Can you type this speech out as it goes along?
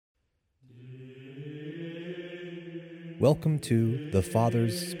Welcome to The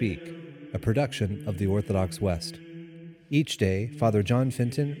Fathers Speak, a production of the Orthodox West. Each day, Father John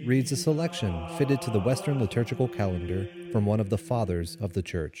Fenton reads a selection fitted to the Western liturgical calendar from one of the Fathers of the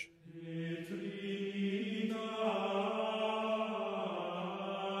Church.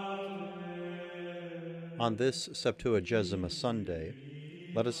 On this Septuagesima Sunday,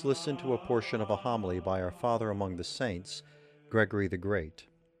 let us listen to a portion of a homily by our Father among the Saints, Gregory the Great.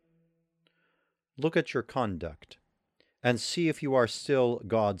 Look at your conduct, and see if you are still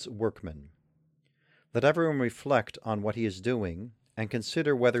God's workman. Let everyone reflect on what he is doing, and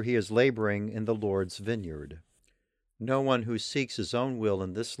consider whether he is laboring in the Lord's vineyard. No one who seeks his own will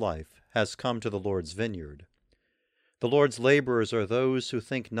in this life has come to the Lord's vineyard. The Lord's laborers are those who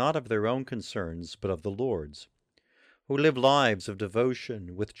think not of their own concerns, but of the Lord's, who live lives of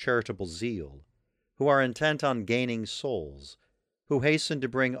devotion with charitable zeal, who are intent on gaining souls, who hasten to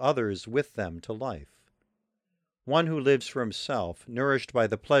bring others with them to life. One who lives for himself, nourished by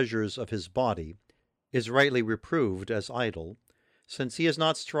the pleasures of his body, is rightly reproved as idle, since he is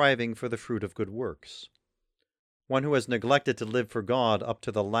not striving for the fruit of good works. One who has neglected to live for God up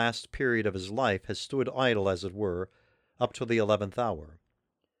to the last period of his life has stood idle, as it were, up to the 11th hour.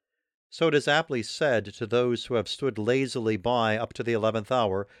 So it is aptly said to those who have stood lazily by up to the 11th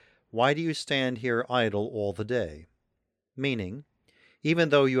hour, "Why do you stand here idle all the day?" Meaning, even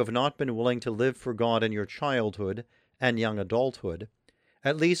though you have not been willing to live for God in your childhood and young adulthood,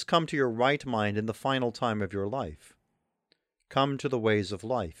 at least come to your right mind in the final time of your life. Come to the ways of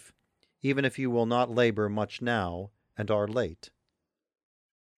life, even if you will not labor much now and are late.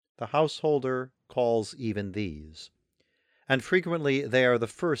 The householder calls even these, and frequently they are the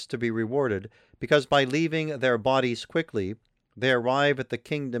first to be rewarded, because by leaving their bodies quickly, they arrive at the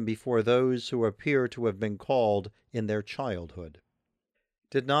kingdom before those who appear to have been called in their childhood.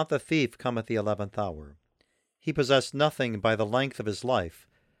 Did not the thief come at the 11th hour? He possessed nothing by the length of his life,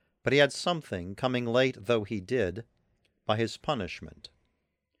 but he had something, coming late though he did, by his punishment.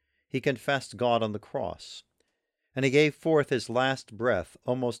 He confessed God on the cross, and he gave forth his last breath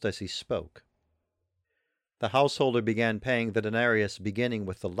almost as he spoke. The householder began paying the denarius beginning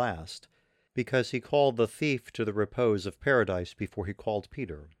with the last, because he called the thief to the repose of paradise before he called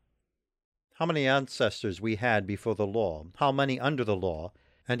Peter. How many ancestors we had before the law, how many under the law,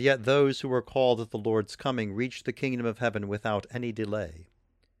 and yet those who were called at the Lord's coming reached the kingdom of heaven without any delay.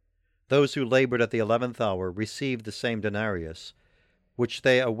 Those who labored at the 11th hour received the same denarius, which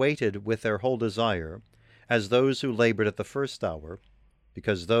they awaited with their whole desire, as those who labored at the first hour,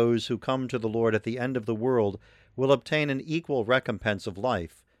 because those who come to the Lord at the end of the world will obtain an equal recompense of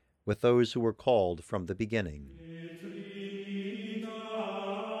life with those who were called from the beginning.